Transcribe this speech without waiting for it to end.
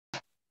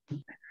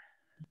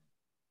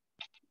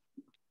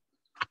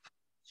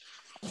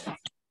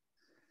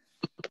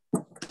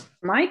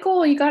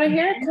Michael, you got a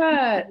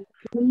haircut.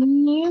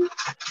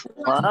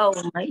 Wow,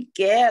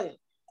 Michael.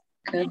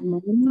 Good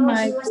morning,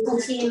 Michael. She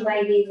was seen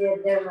by the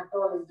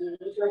dermatology.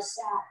 It was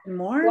Good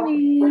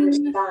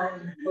morning.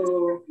 son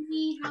whom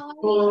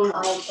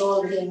I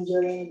told him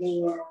during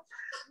the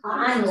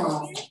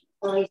annual.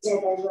 So he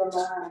said I will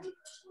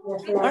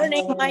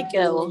Morning,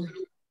 Michael.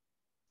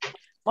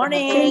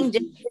 Morning,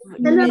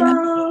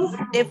 hello.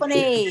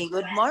 Stephanie.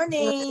 Good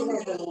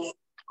morning.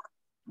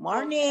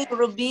 Morning,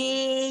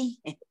 Ruby.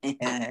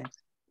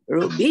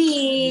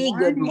 Ruby,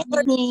 good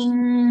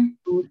morning.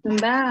 Welcome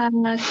back.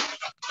 Welcome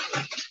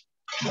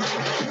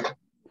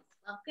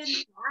back.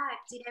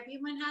 Did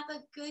everyone have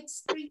a good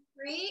spring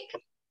break?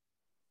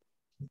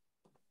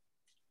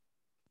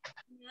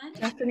 Yeah.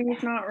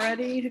 Stephanie's not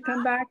ready to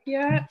come back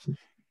yet.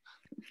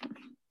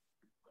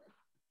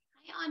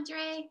 Hi,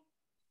 Andre.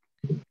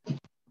 Good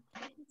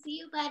to see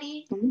you,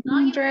 buddy.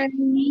 Andre.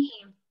 Morning,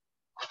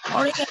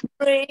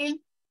 Andre.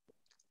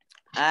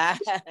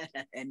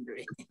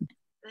 Andre.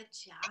 Good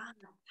job.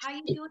 How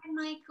you doing,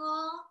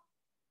 Michael?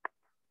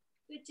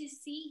 Good to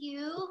see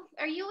you.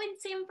 Are you in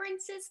San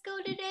Francisco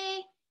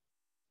today?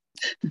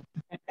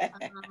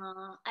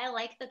 I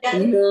like the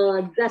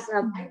No, that's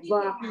a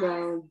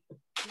background.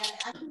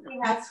 I think they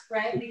have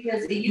spread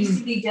because it used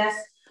to be just.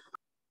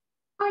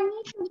 I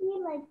need to be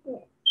like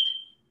this.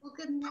 Well,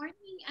 good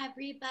morning,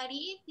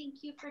 everybody.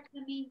 Thank you for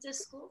coming to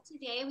school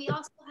today. We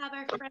also have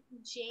our friend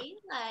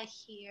Jayla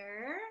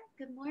here.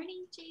 Good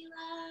morning,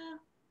 Jayla.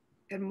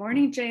 Good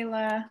morning,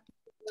 Jayla.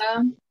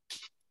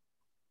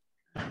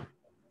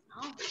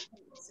 All right,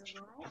 so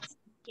let's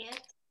get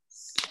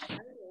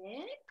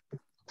started.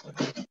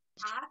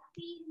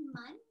 Happy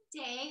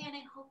Monday, and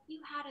I hope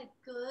you had a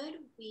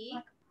good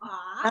week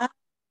off.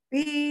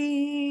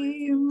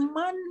 Happy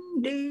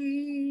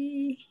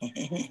Monday.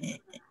 Good.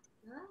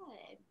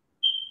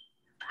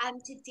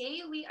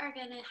 Today we are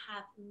going to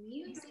have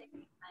Music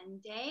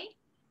Monday,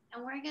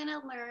 and we're going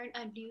to learn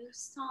a new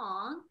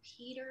song,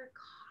 Peter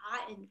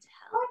Cottontail.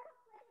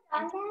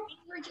 And today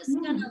we're just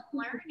going to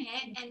learn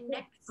it, and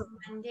next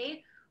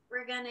Monday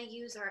we're going to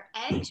use our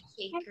edge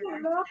shaker. You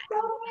could do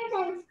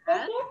whatever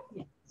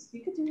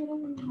you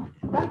want.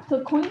 That's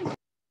the coin.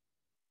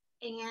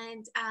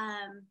 And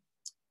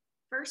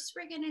first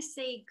we're going to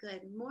say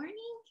good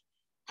morning,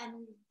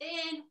 and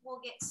then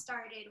we'll get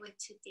started with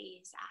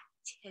today's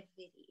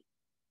activity.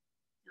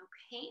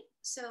 Okay,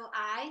 so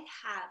I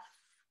have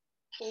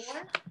 4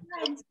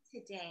 friends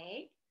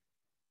today.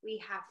 We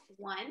have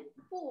 1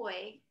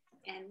 boy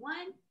and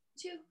 1,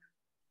 2,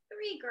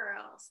 3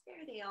 girls.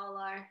 There they all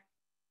are.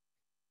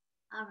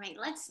 All right,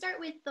 let's start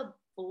with the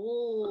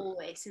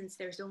boy since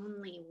there's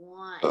only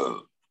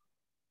 1.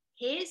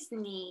 His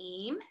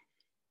name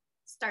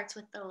starts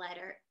with the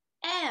letter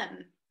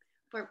M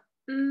for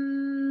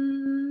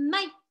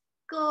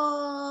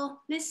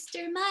Michael,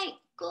 Mr.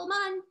 Michael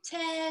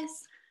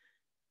Montes.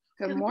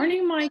 Good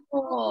morning,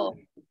 Michael.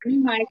 Good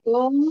morning,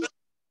 Michael.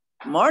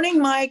 Morning,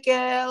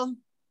 Michael.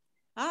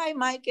 Hi,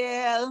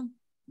 Michael.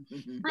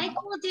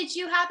 Michael, did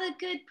you have a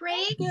good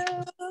break?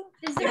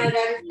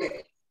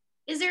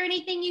 Is there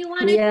anything you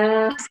want to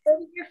do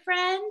with your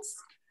friends?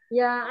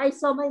 Yeah, I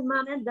saw my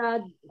mom and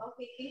dad.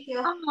 Okay, thank you.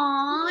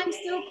 Aw, I'm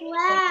so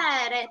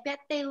glad. I bet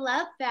they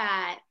love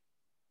that.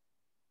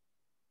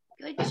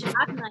 Good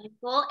job,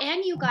 Michael.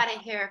 And you got a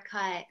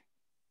haircut.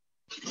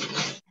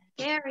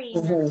 Very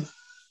nice.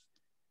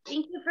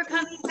 Thank you for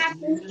coming back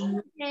to me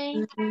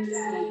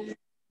today.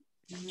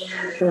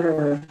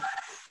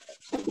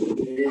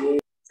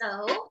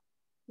 So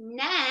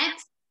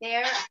next,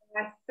 there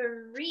are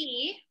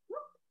 3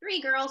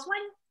 girls. 1,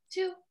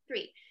 2,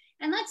 3.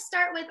 And let's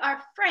start with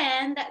our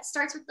friend that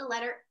starts with the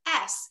letter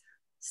S.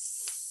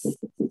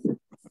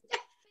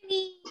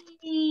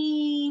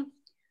 Stephanie.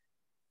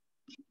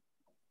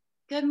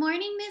 Good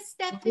morning, Miss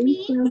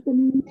Stephanie.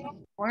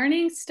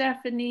 Morning,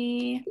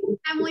 Stephanie.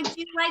 And would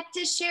you like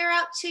to share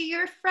out to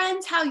your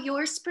friends how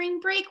your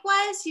spring break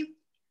was?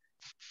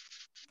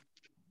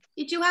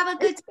 Did you have a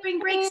good spring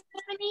break,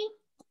 Stephanie?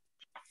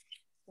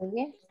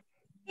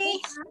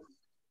 Yes.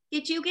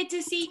 Did you get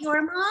to see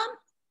your mom?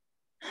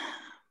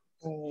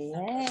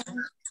 Yeah.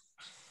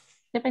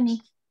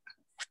 Stephanie.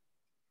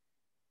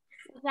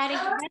 Was that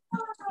a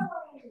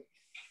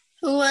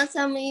Who wants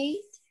some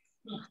meat?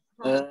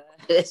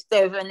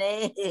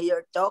 Stephanie,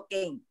 you're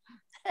talking.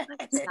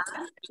 Good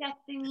job,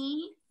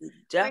 Stephanie. Good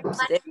job, We're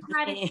glad you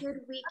had a Stephanie.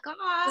 good week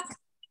off.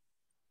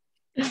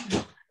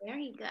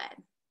 Very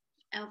good.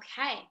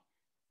 Okay.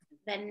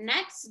 The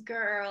next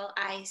girl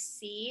I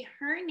see,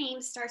 her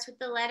name starts with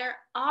the letter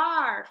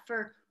R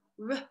for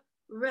Ruby.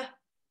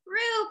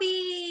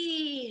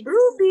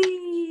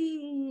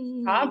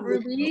 Ruby. Hi,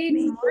 Ruby.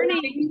 Good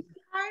morning.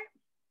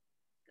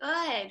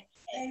 Good.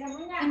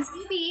 And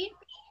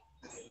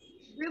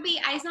Ruby,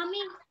 eyes on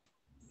me.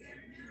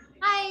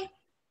 Hi.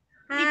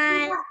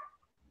 Hi.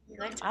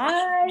 Good.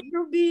 Hi,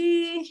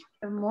 Ruby.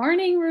 Good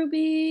morning,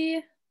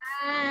 Ruby.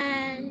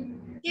 Hi.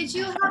 Did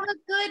you have a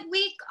good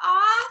week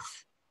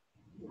off?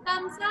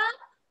 Thumbs up.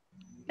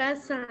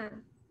 Casa.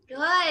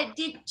 Good.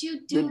 Did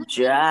you do Good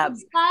job.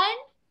 fun?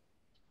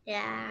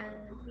 Yeah.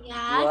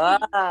 Yeah.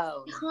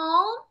 Wow.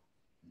 Home?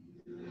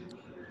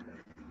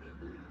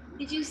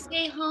 Did you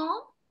stay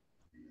home?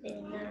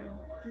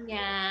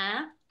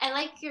 Yeah. I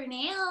like your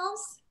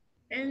nails.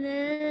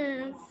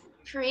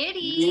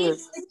 Pretty.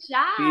 Beautiful. Good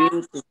job.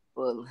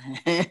 Beautiful.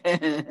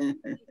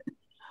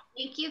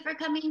 Thank you for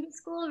coming to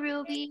school,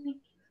 Ruby.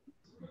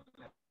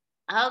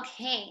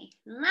 Okay.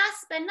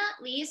 Last but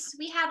not least,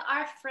 we have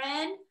our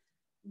friend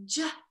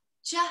Jayla.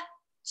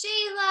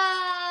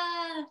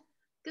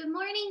 Good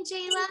morning,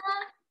 Jayla.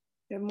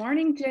 Good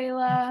morning,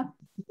 Jayla.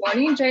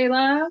 Morning,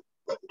 Jayla.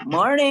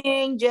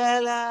 Morning,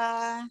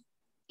 Jella.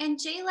 And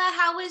Jayla,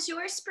 how was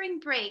your spring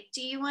break?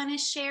 Do you want to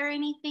share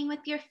anything with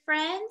your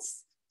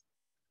friends?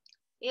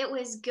 It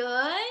was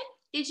good.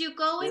 Did you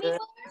go Good. anywhere?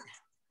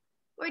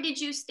 Or did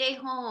you stay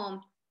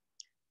home?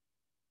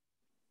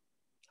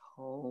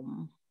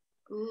 Home.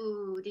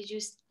 Ooh, did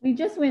you? We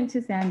just went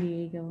to San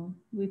Diego.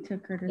 We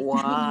took her to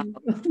Wow.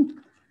 San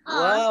Diego.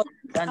 Wow.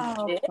 San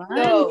Oh, fun,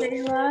 Diego.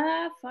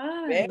 Jayla.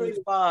 Fun. Very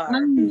far.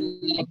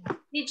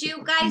 Did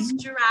you guys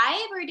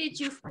drive or did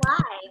you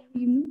fly?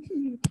 You need to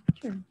be a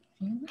teacher.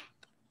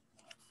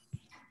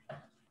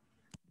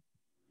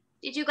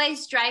 Did you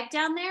guys drive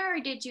down there or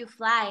did you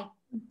fly?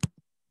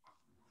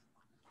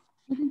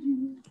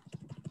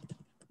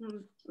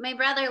 My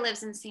brother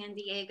lives in San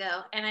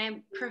Diego and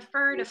I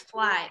prefer to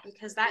fly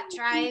because that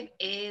drive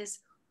is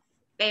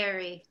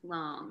very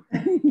long.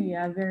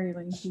 Yeah, very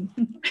lengthy.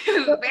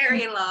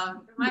 Very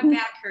long. My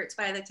back hurts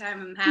by the time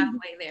I'm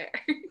halfway there.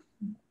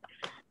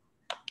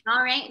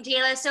 All right,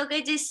 Jayla, so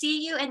good to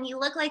see you and you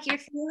look like you're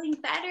feeling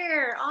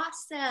better.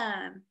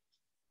 Awesome.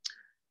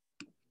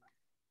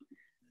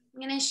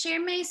 I'm gonna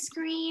share my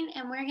screen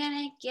and we're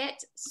gonna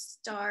get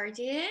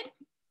started.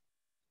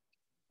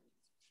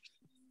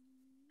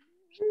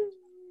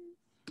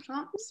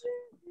 Oops,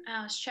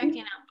 I was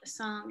checking out the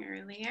song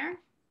earlier.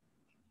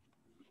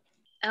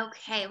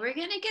 Okay, we're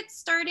gonna get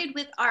started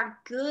with our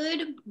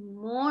good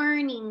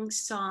morning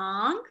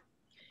song.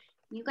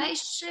 You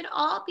guys should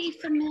all be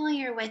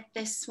familiar with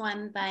this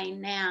one by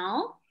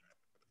now.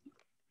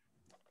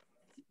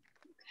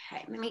 Okay,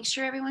 let me make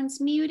sure everyone's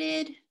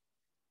muted.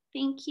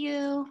 Thank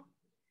you.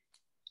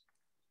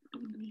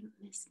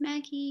 Miss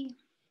Maggie.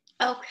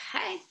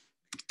 Okay,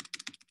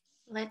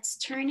 let's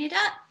turn it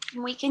up.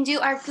 We can do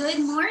our good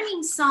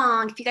morning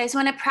song. If you guys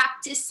want to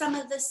practice some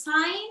of the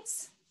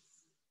signs.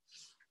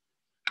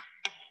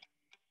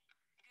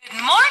 Good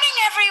morning,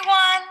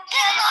 everyone.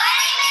 Good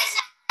morning, Miss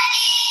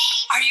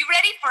Maggie. Are you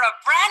ready for a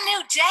brand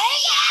new day?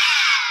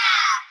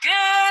 Yeah.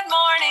 Good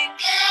morning.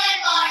 Good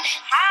morning.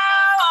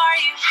 How are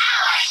you?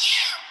 How are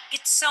you?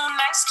 It's so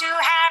nice to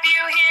have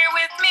you here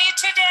with me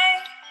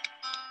today.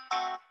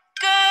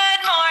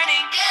 Good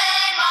morning.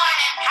 Good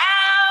morning.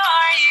 How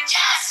are you?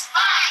 Just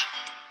fine.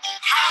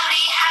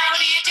 Howdy, how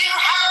do you do?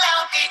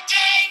 Hello, good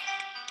day.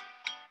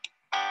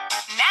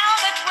 Now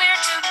that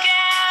we're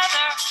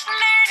together,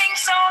 learning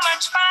so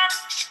much fun,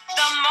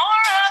 the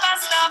more of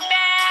us, the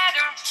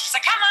better. So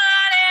come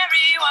on,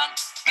 everyone.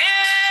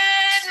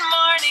 Good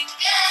morning.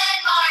 Good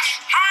morning.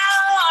 How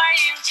are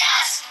you?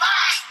 Just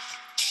fine.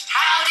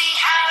 Howdy,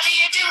 how do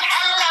you do?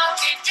 Hello,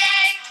 good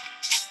day.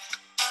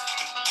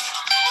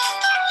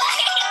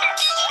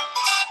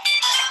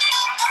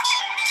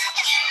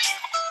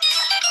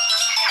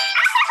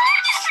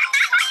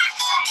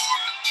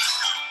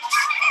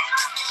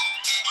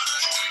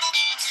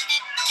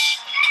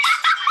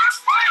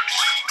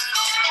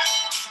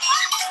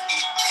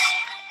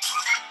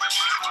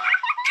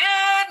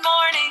 Good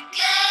morning.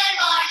 Good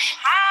morning.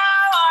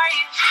 How are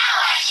you? How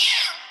are you?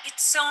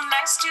 It's so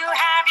nice to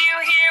have you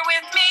here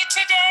with me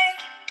today.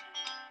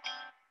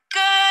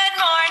 Good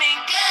morning.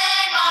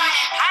 Good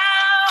morning.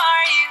 How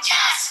are you?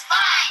 Just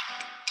fine.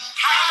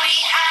 Howdy,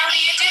 how do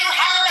you do?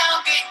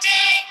 Hello, good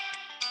day.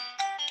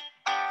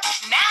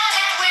 Now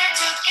that we're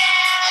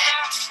together,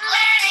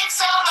 learning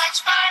so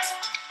much fun,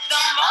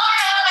 the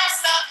more of us,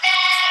 the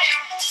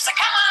better. So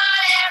come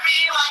on,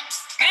 everyone.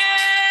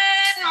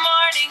 Good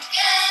morning.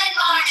 Good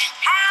morning.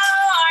 How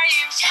are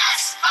you?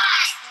 Just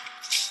fine.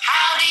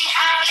 Howdy,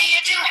 how do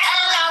you do?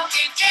 Hello,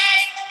 good day.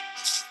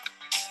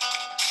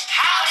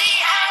 Howdy,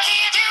 how do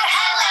you do?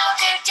 Hello,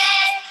 good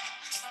day.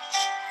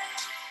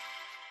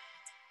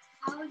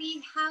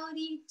 Howdy,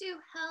 howdy do.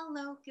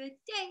 Hello, good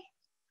day.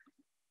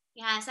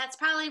 Yes, that's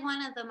probably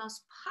one of the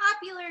most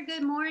popular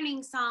good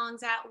morning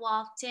songs at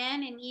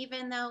Walton. And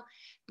even though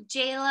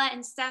Jayla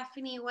and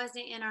Stephanie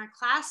wasn't in our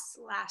class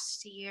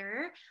last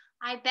year,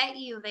 I bet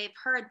you they've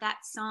heard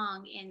that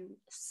song in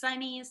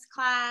Sunny's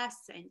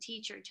class and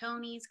Teacher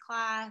Tony's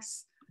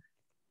class.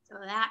 So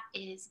that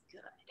is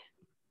good.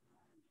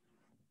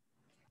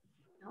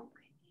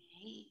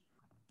 Okay.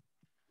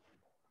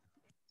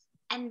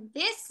 And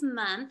this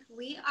month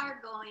we are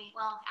going,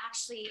 well,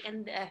 actually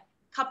in the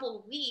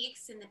couple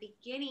weeks in the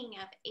beginning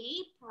of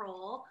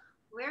April,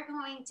 we're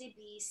going to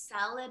be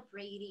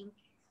celebrating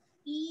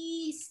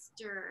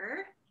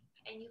Easter.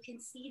 And you can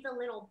see the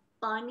little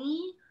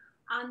bunny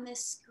on the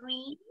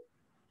screen,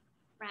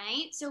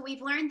 right? So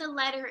we've learned the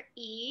letter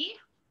E.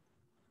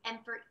 And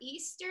for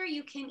Easter,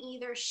 you can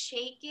either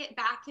shake it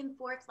back and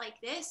forth like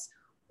this,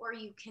 or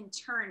you can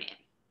turn it.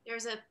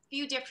 There's a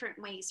few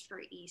different ways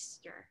for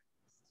Easter.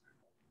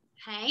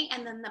 Okay,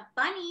 and then the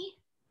bunny,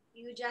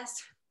 you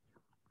just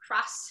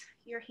cross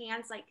your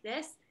hands like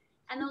this,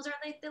 and those are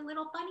like the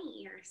little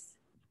bunny ears.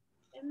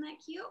 Isn't that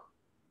cute?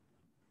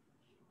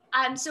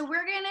 So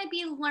we're gonna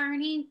be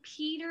learning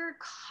Peter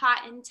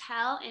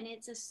Cottontail, and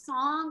it's a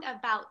song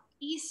about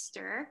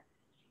Easter.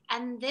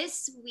 And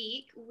this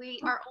week, we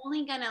are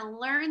only gonna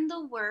learn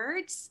the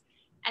words,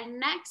 and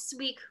next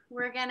week,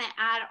 we're gonna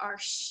add our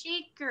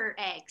shaker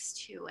eggs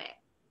to it.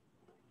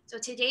 So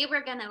today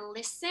we're gonna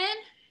listen,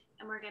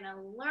 and we're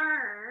gonna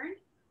learn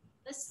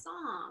the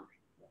song.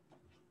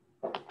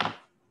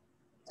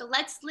 So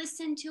let's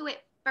listen to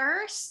it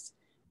first,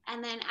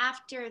 and then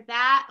after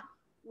that,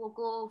 we'll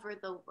go over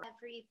the words.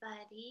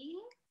 Everybody,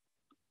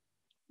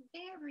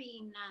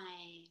 very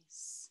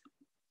nice.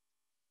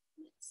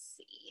 Let's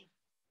see,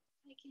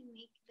 I can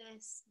make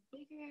this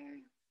bigger.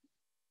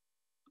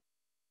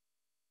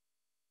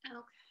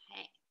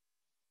 Okay.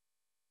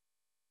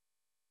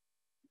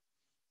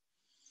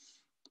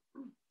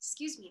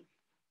 Excuse me.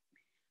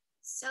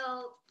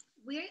 So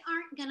we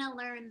aren't gonna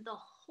learn the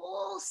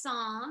whole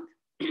song.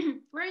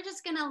 We're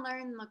just gonna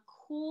learn the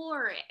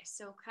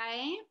chorus,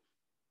 okay?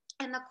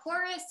 And the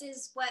chorus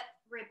is what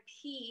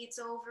repeats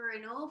over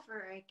and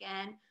over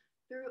again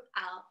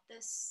throughout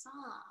the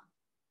song.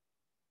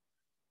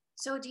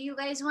 So do you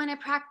guys want to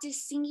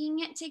practice singing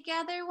it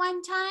together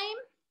one time?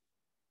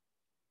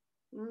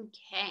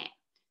 Okay.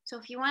 So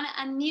if you want to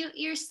unmute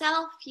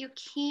yourself, you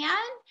can.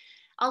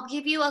 I'll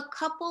give you a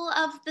couple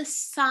of the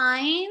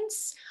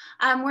signs.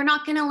 We're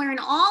not going to learn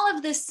all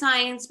of the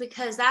signs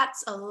because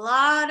that's a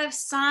lot of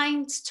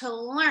signs to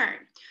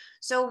learn.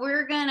 So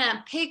we're going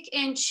to pick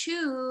and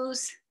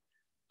choose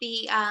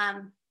the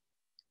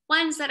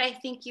ones that I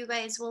think you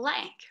guys will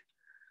like.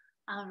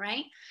 All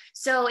right,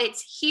 so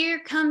it's Here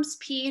Comes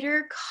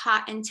Peter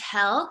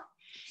Cottontail,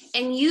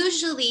 and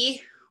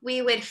usually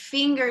we would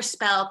finger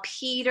spell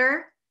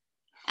Peter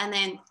and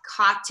then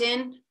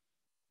cotton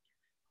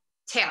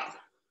tail,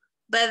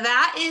 but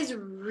that is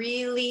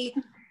really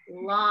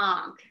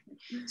long.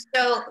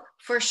 So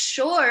for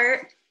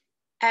short,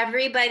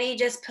 everybody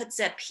just puts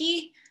a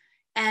P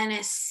and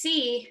a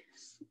C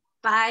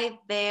by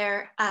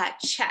their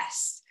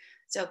chest.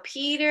 So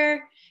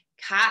Peter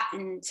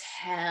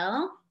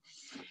Cottontail.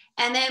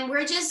 And then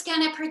we're just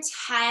gonna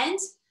pretend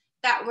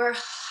that we're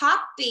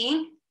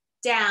hopping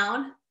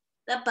down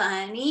the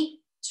bunny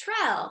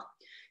trail.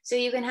 So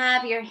you can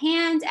have your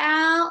hand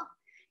out,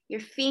 your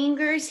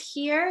fingers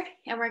here,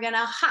 and we're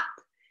gonna hop.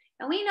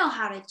 And we know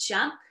how to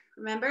jump.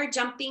 Remember,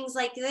 jumping's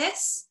like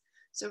this.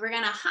 So we're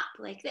gonna hop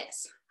like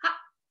this. Hop,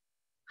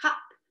 hop,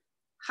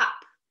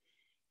 hop.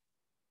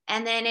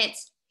 And then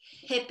it's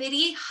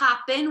hippity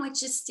hopping,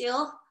 which is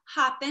still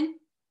hopping.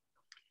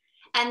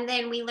 And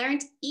then we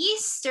learned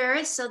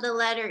Easter, so the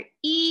letter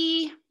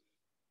E.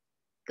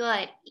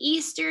 Good.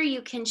 Easter,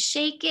 you can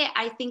shake it.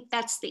 I think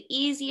that's the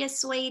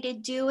easiest way to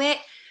do it.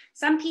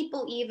 Some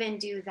people even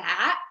do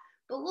that,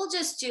 but we'll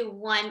just do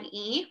one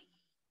E.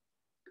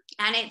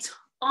 And it's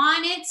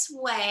on its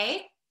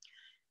way,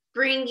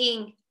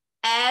 bringing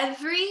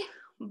every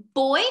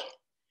boy.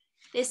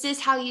 This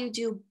is how you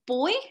do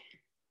boy.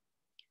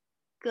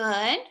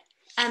 Good.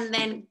 And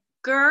then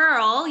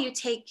girl, you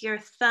take your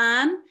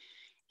thumb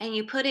and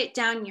you put it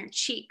down your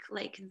cheek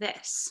like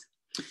this.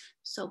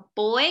 So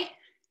boy,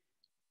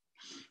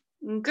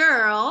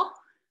 girl.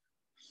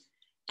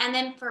 And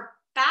then for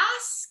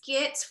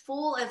baskets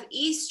full of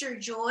Easter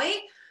joy,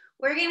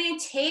 we're gonna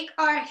take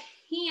our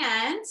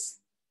hands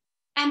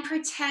and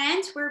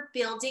pretend we're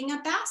building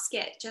a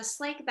basket, just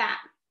like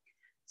that.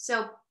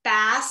 So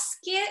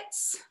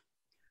baskets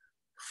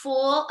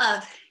full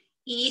of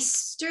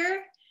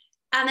Easter,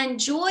 and then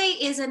joy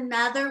is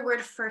another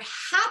word for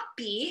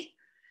happy.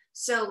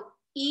 So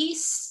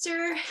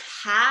Easter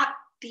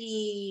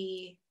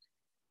happy.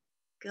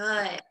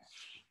 Good.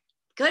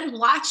 Good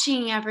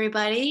watching,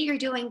 everybody. You're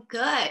doing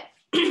good.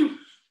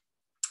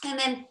 And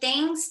then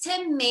things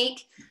to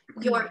make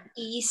your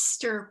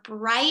Easter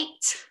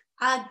bright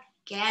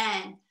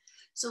again.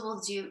 So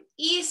we'll do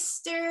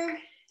Easter,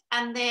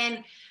 and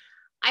then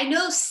I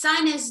know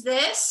sun is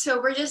this, so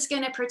we're just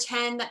gonna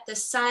pretend that the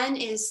sun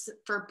is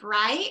for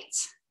bright.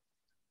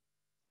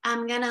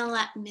 I'm gonna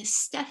let Miss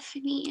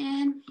Stephanie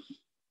in.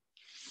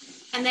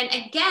 And then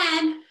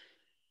again,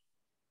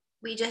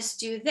 we just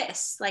do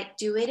this, like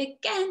do it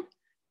again,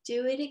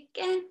 do it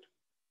again.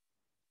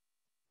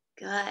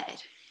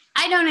 Good.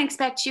 I don't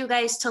expect you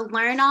guys to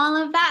learn all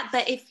of that,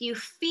 but if you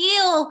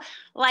feel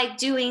like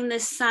doing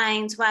the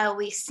signs while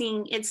we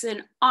sing, it's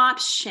an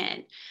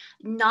option,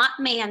 not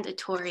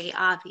mandatory,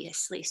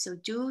 obviously, so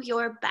do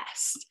your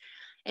best.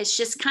 It's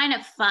just kind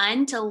of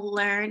fun to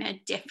learn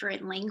a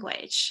different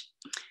language.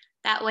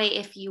 That way,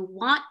 if you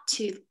want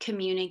to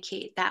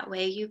communicate that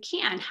way, you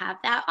can have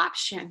that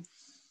option.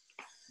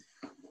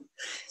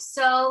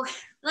 So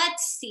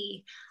let's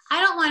see. I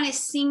don't want to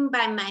sing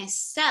by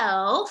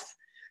myself.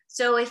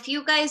 So if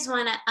you guys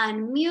want to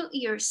unmute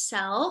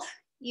yourself,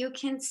 You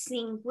can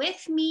sing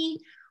with me.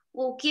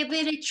 We'll give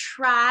it a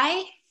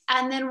try,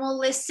 and then we'll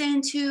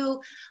listen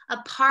to a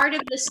part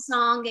of the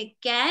song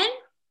again,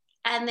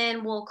 and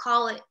then we'll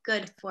call it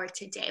good for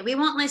today. We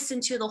won't listen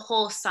to the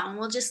whole song.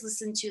 We'll just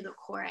listen to the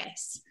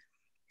chorus.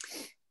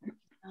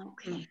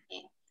 Okay.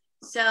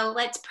 So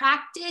let's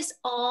practice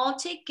all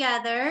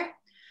together.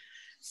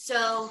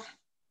 So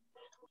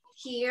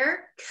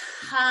here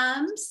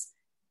comes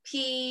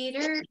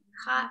Peter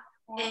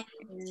Cottontail.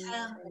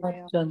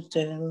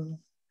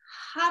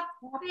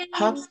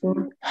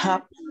 Hopping,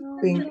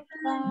 hopping,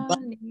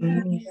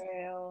 bunny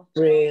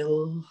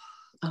trail.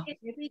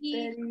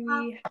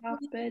 Hippity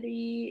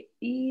hoppity,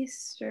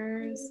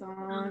 Easter's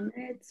on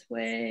its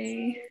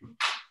way.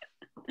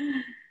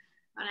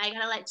 I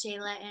gotta let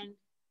Jayla in.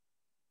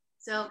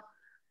 So,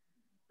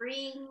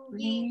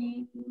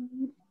 Bring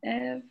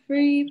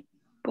every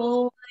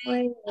boy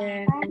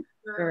and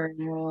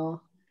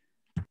girl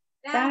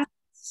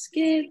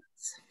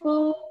baskets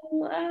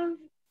full of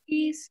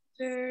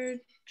Easter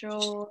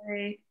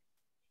joy.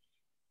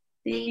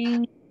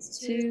 Things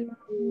to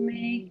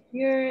make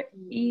your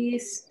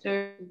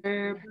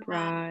Easter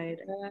bright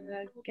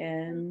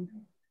again.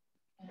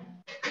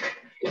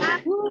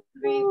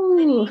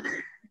 Woo.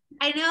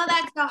 I know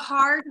that's a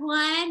hard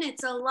one.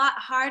 It's a lot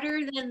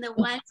harder than the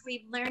ones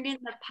we've learned in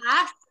the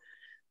past.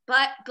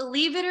 But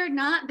believe it or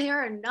not, there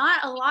are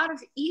not a lot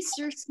of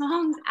Easter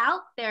songs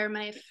out there,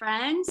 my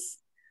friends.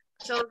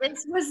 So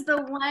this was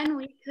the one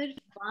we could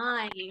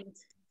find.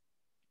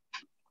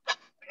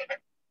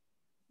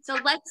 So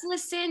let's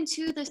listen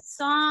to the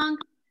song,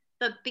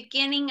 the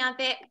beginning of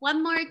it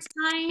one more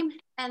time,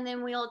 and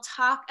then we'll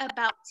talk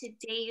about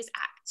today's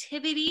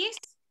activities.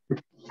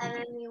 And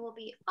then we will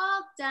be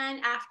all done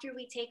after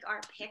we take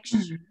our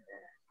picture.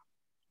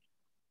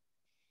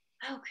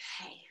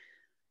 Okay.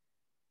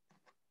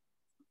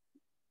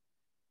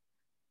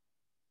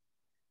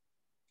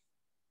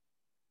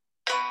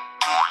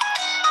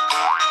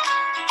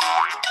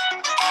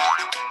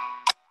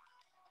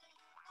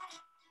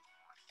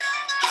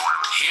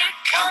 Here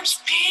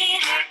comes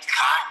Peter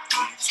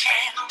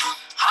Cottontail,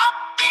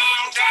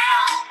 hopping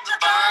down the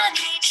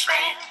bunny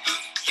trail.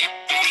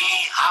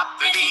 Hippity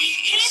hoppity,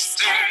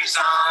 Easter's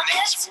on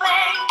its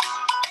way.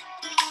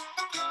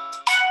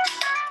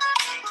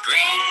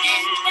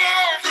 Bringing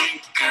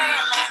every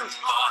girl and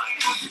boy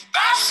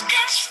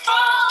baskets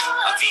full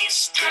of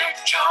Easter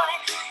joy.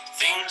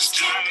 Things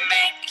to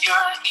make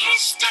your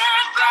Easter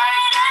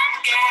bright and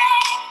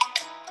gay.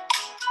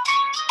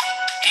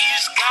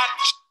 He's got...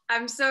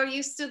 I'm so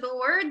used to the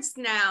words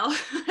now.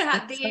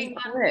 Being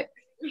so quick.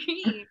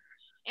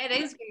 It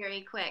is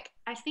very quick.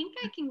 I think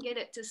I can get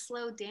it to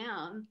slow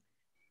down.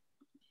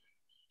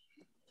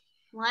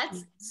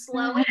 Let's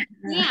slow it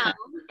down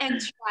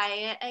and try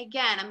it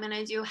again. I'm going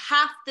to do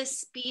half the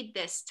speed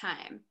this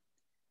time.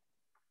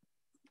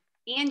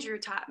 Andrew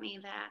taught me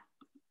that.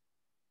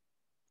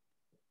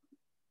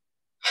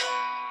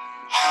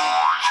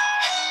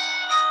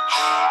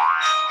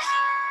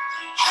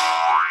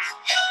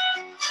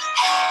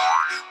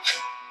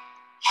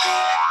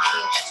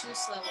 Maybe it's too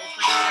slow. We'll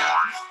find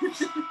out.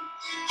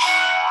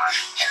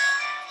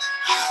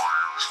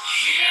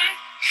 Here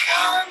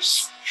comes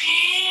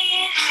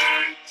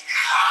Peter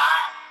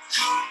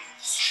Cottontail,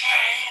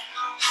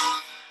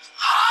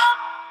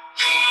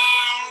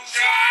 hopping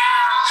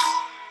down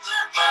the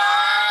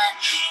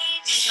bunny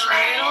Go a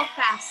trail. little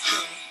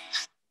faster.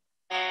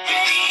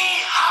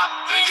 Hippity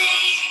hoppity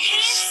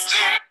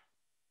Easter.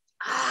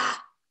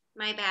 Ah,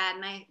 my bad.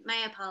 My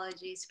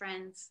apologies,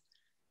 friends.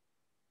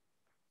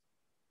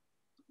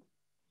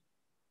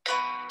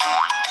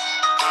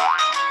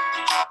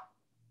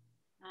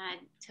 I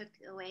took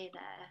away the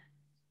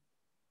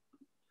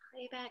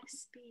playback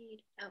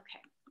speed.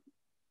 Okay.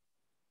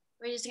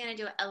 We're just gonna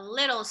do it a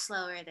little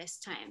slower this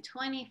time,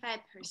 25%.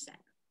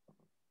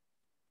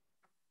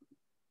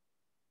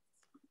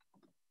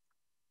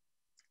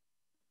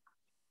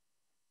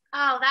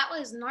 Oh, that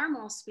was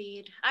normal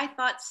speed. I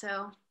thought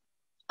so.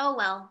 Oh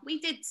well, we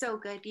did so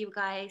good, you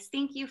guys.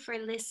 Thank you for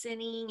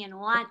listening and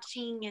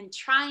watching and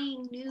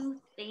trying new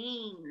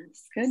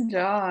things. Good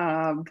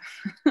job.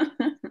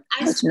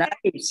 That's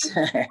nice.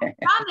 I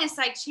promise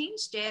I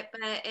changed it,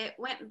 but it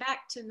went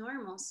back to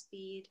normal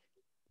speed.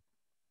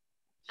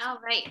 All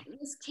right,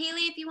 Miss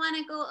Kaylee, if you want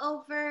to go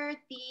over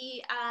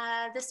the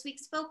this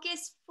week's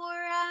focus for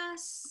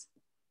us.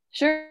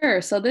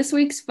 Sure. So this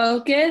week's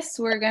focus,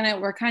 we're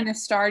kind of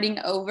starting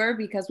over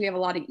because we have a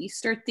lot of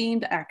Easter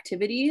themed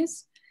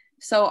activities.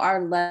 So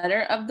our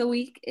letter of the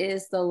week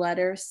is the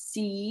letter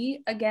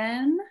C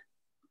again.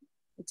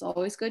 It's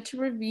always good to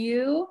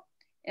review.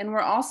 And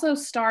we're also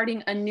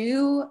starting a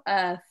new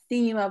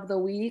theme of the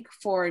week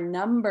for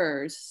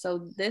numbers.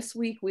 So this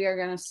week we are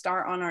going to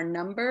start on our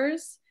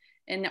numbers,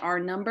 and our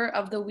number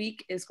of the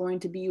week is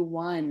going to be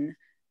 1.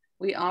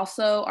 We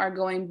also are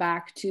going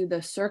back to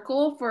the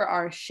circle for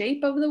our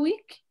shape of the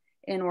week,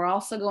 and we're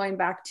also going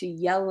back to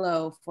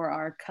yellow for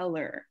our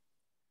color.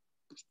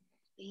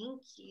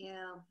 Thank you.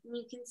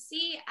 You can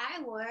see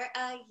I wore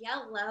a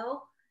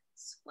yellow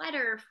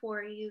sweater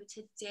for you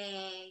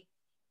today.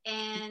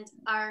 And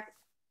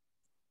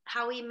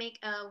how we make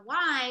a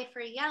Y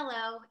for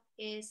yellow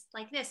is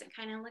like this. It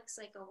kind of looks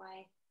like a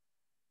Y.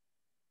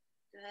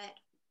 Good.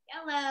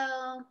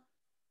 Yellow.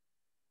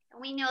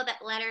 And we know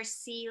that letter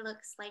C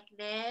looks like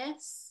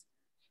this.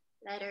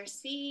 Letter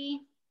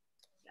C.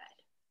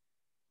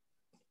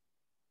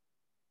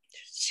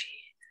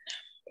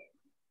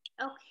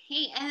 Good.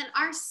 Okay, and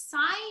our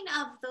sign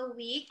of the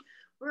week,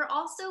 we're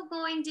also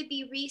going to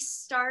be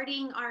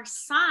restarting our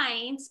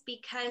signs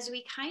because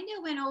we kind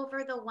of went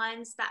over the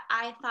ones that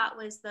I thought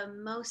was the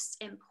most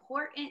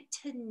important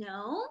to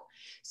know.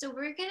 So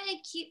we're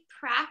gonna keep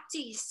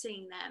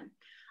practicing them.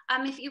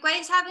 If you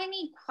guys have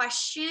any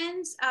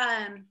questions,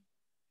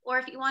 or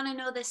if you wanna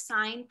know the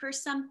sign for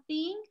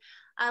something,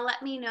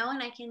 let me know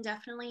and I can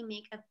definitely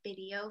make a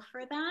video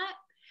for that.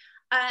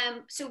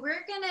 So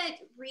we're gonna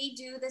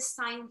redo the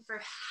sign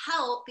for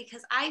help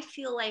because I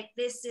feel like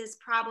this is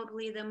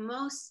probably the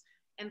most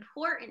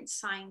important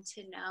sign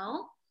to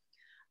know.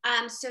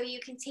 So you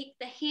can take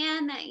the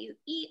hand that you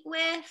eat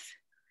with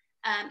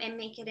and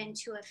make it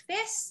into a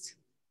fist.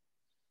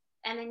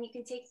 And then you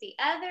can take the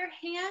other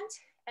hand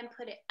and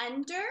put it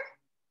under.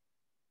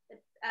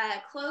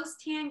 The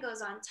closed hand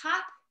goes on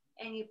top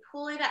and you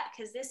pull it up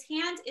because this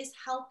hand is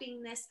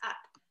helping this up.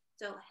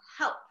 So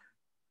help,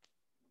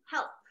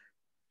 help.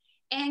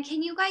 And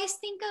can you guys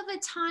think of a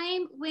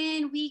time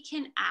when we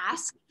can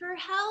ask for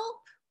help?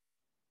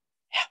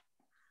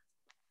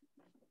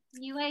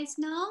 You guys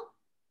know?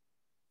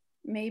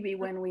 Maybe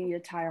when we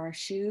tie our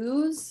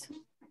shoes.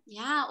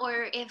 Yeah,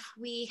 or if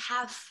we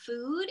have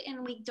food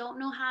and we don't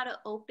know how to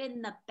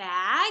open the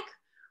bag,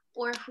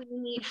 or if we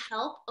need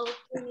help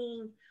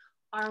opening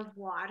our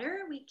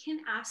water, we can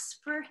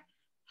ask for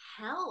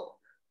help.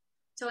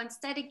 So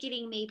instead of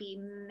getting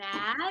maybe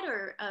mad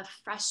or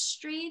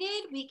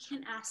frustrated, we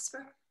can ask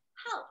for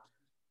help.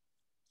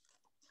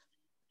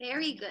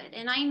 Very good.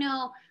 And I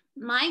know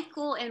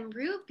Michael and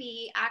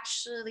Ruby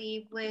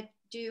actually would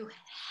do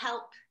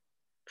help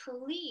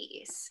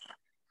please.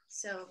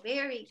 So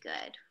very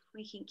good.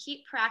 We can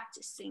keep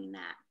practicing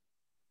that.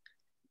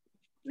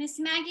 Miss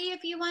Maggie,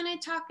 if you want to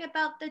talk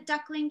about the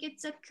duckling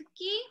gets a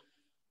cookie.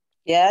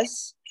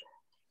 Yes.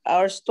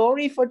 Our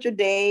story for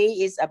today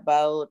is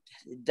about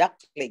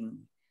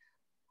duckling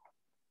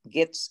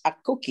gets a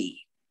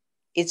cookie.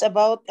 It's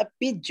about a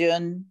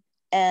pigeon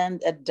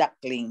and a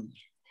duckling.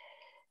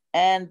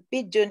 And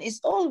pigeon is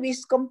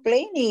always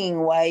complaining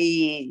why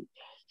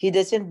he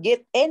doesn't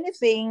get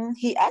anything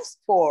he asked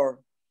for.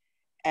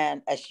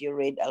 And as you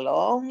read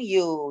along,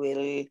 you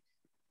will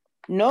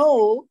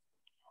know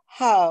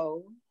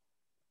how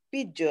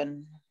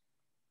pigeon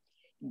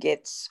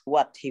gets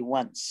what he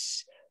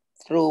wants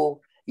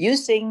through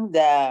using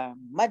the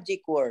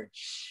magic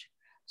words.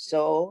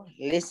 So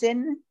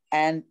listen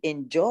and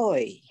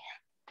enjoy.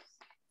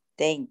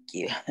 Thank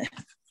you.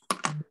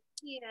 Thank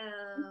you.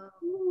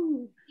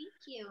 Thank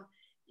you.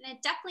 And a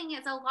duckling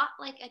is a lot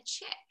like a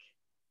chick,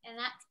 and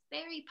that's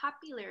very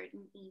popular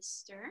in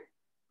Easter.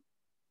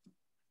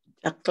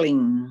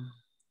 Duckling.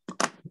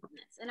 Yes.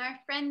 And our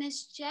friend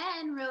Miss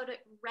Jen read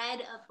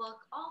a book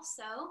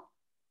also.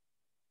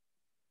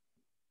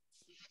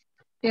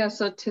 Yeah,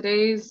 so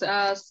today's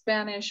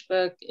Spanish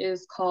book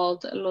is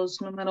called Los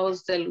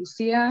Números de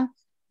Lucia,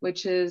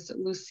 which is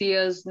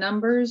Lucia's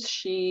numbers.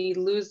 She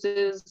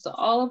loses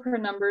all of her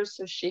numbers,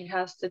 so she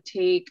has to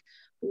take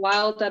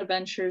wild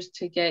adventures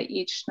to get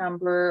each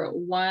number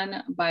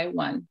one by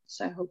one.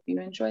 So I hope you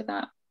enjoy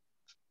that.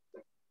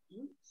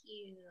 Thank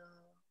you.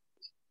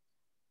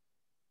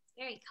 It's a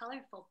very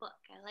colorful book.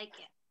 I like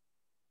it.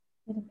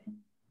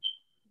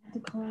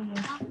 All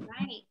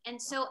right.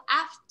 And so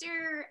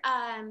after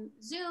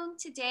Zoom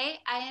today,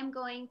 I am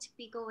going to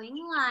be going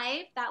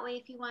live. That way,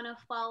 if you want to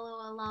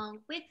follow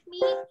along with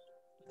me,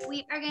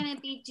 we are going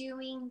to be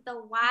doing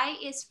the Y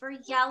is for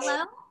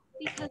yellow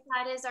because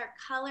that is our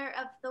color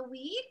of the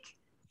week.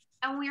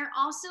 And we're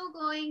also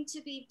going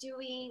to be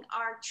doing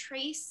our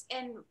trace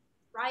and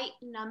write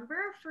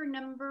number for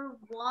number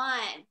 1.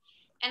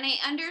 And I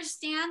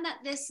understand that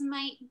this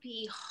might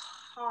be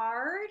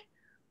hard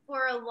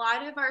for a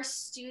lot of our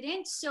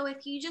students. So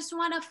if you just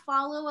want to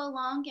follow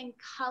along and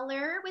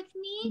color with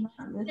me,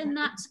 then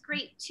that's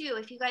great too.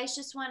 If you guys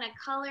just want to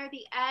color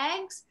the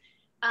eggs,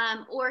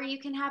 or you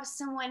can have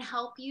someone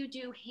help you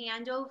do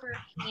hand over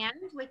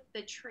hand with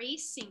the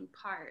tracing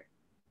part.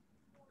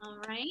 All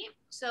right,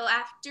 so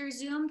after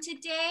Zoom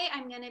today,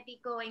 I'm going to be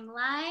going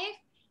live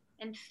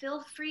and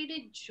feel free to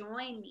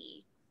join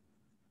me.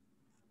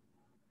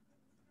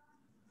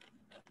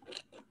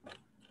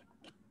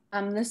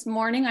 This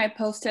morning I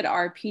posted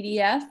our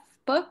PDF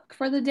book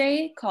for the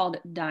day called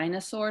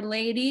Dinosaur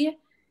Lady,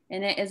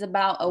 and it is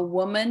about a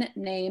woman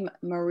named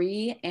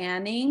Mary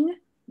Anning,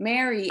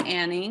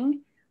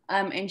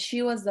 and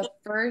she was the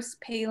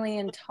first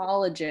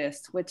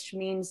paleontologist, which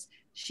means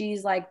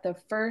she's like the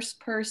first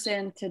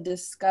person to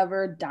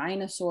discover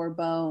dinosaur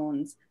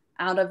bones.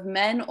 Out of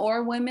men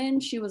or women,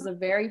 she was the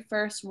very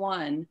first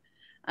one.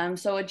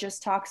 So it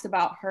just talks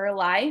about her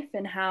life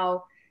and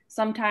how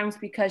sometimes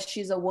because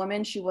she's a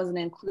woman, she wasn't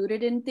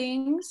included in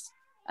things.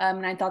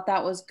 And I thought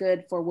that was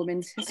good for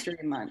Women's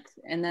History Month.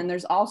 And then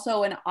there's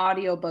also an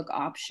audiobook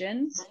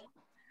option.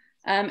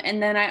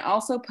 And then I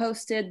also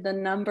posted the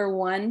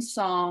 #1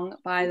 song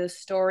by the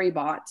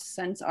Storybots,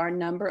 since our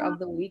number of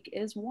the week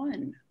is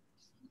 1.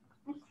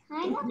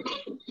 And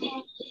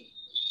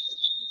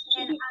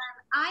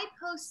I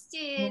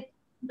posted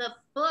the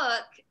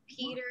book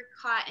Peter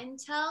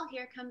Cottontail.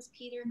 Here comes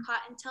Peter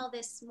Cottontail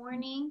this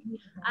morning.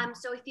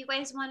 So if you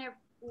guys want to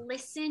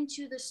listen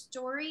to the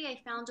story, I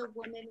found a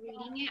woman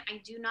reading it. I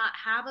do not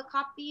have a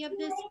copy of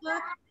this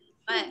book,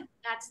 but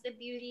that's the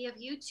beauty of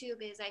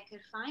YouTube, is I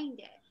could find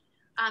it.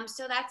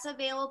 So that's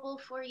available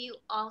for you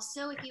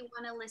also if you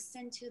want to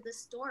listen to the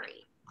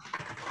story.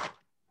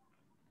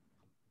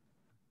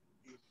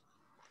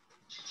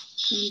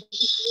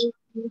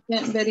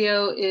 Recent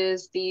video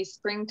is the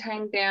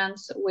Springtime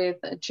Dance with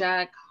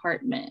Jack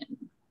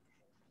Hartman.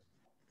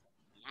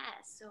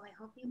 Yes, so I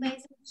hope you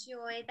guys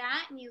enjoy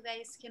that and you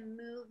guys can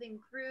move and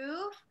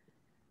groove.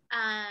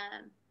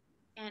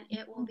 And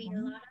it will be a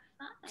lot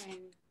of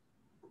fun.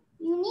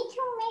 You need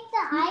to make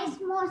the eyes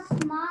more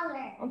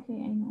smaller. Okay,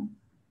 I know.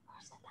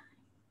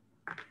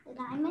 The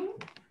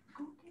diamond?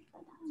 Okay,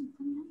 the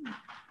diamond.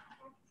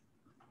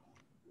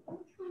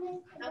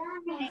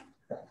 Okay.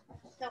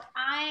 So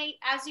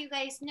as you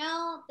guys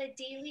know, the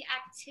daily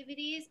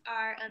activities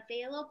are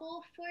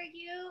available for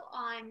you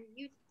on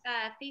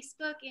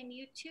Facebook and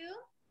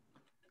YouTube.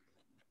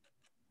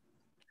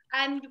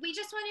 And we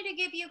just wanted to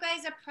give you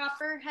guys a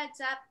proper heads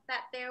up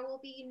that there will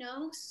be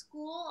no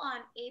school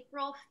on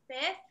April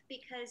 5th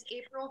because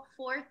April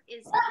 4th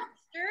is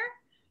Easter.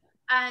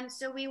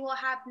 So we will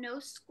have no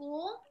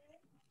school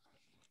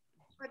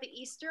for the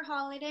Easter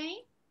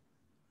holiday.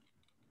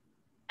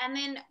 And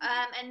then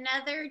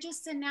another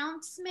just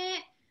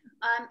announcement,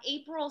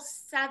 April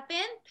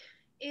 7th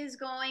is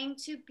going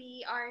to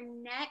be our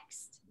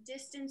next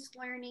distance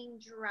learning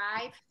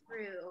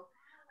drive-through.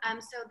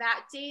 So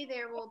that day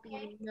there will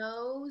be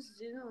no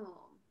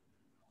Zoom.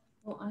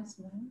 Oh, I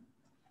smell.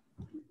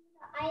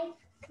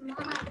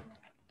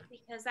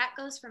 Because that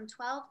goes from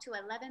 12 to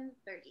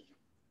 11:30.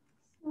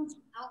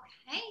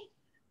 Okay,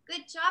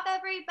 good job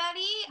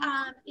everybody.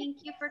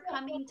 Thank you for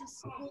coming to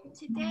school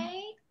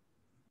today.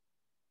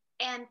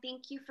 And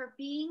thank you for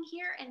being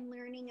here and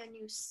learning a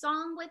new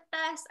song with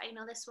us. I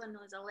know this one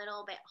was a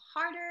little bit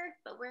harder,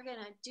 but we're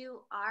gonna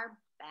do our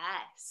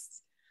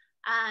best.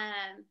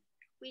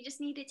 We just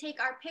need to take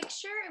our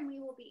picture and we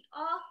will be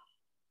all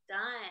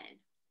done.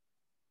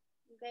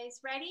 You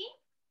guys ready?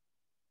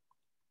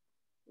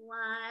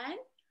 1,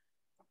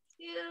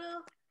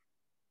 2,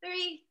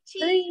 3,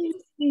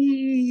 cheese.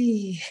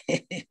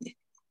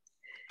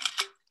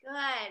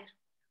 Good.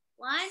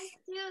 1,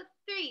 2,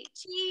 3,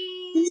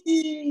 cheese.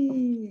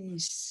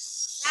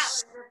 That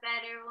was a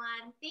better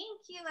one.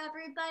 Thank you,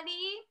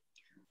 everybody.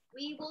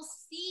 We will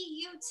see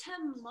you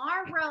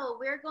tomorrow.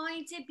 We're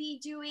going to be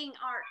doing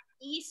our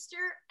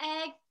Easter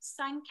egg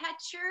sun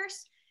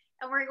catchers,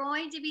 and we're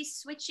going to be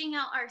switching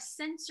out our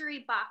sensory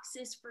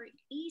boxes for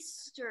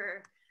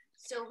Easter.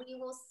 So we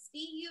will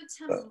see you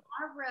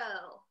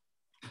tomorrow.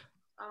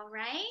 All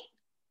right?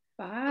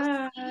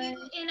 Bye. We'll see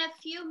you in a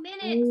few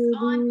minutes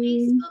on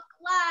Facebook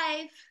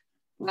Live.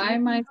 Bye,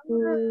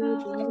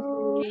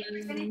 Michael. Okay,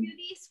 we're going to do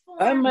these forms.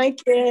 Bye,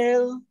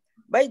 Michael.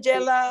 Bye,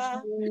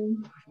 Jella.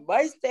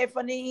 Bye,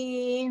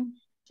 Stephanie.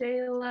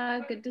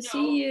 Jayla, good to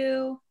see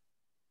you.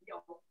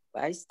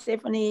 Bye,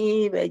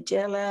 Stephanie. Bye,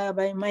 Jella.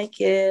 Bye,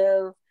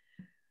 Michael.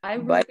 Bye,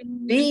 Bye,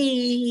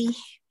 Ruby.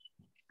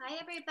 Hi,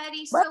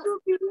 everybody. Bye, So,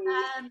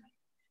 Ruby.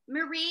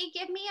 Marie,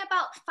 give me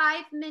about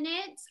 5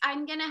 minutes.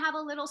 I'm going to have a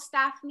little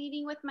staff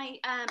meeting with my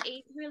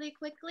aides really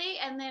quickly,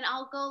 and then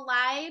I'll go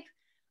live.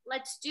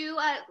 Let's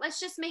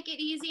just make it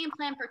easy and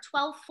plan for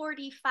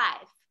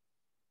 12:45.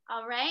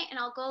 All right, and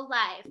I'll go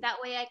live. That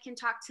way I can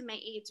talk to my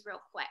aides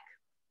real quick.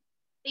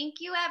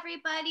 Thank you,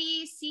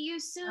 everybody. See you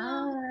soon.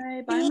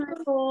 Bye. Bye,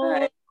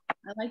 Michael.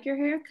 I like your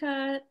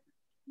haircut.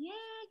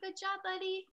 Yeah, good job, buddy.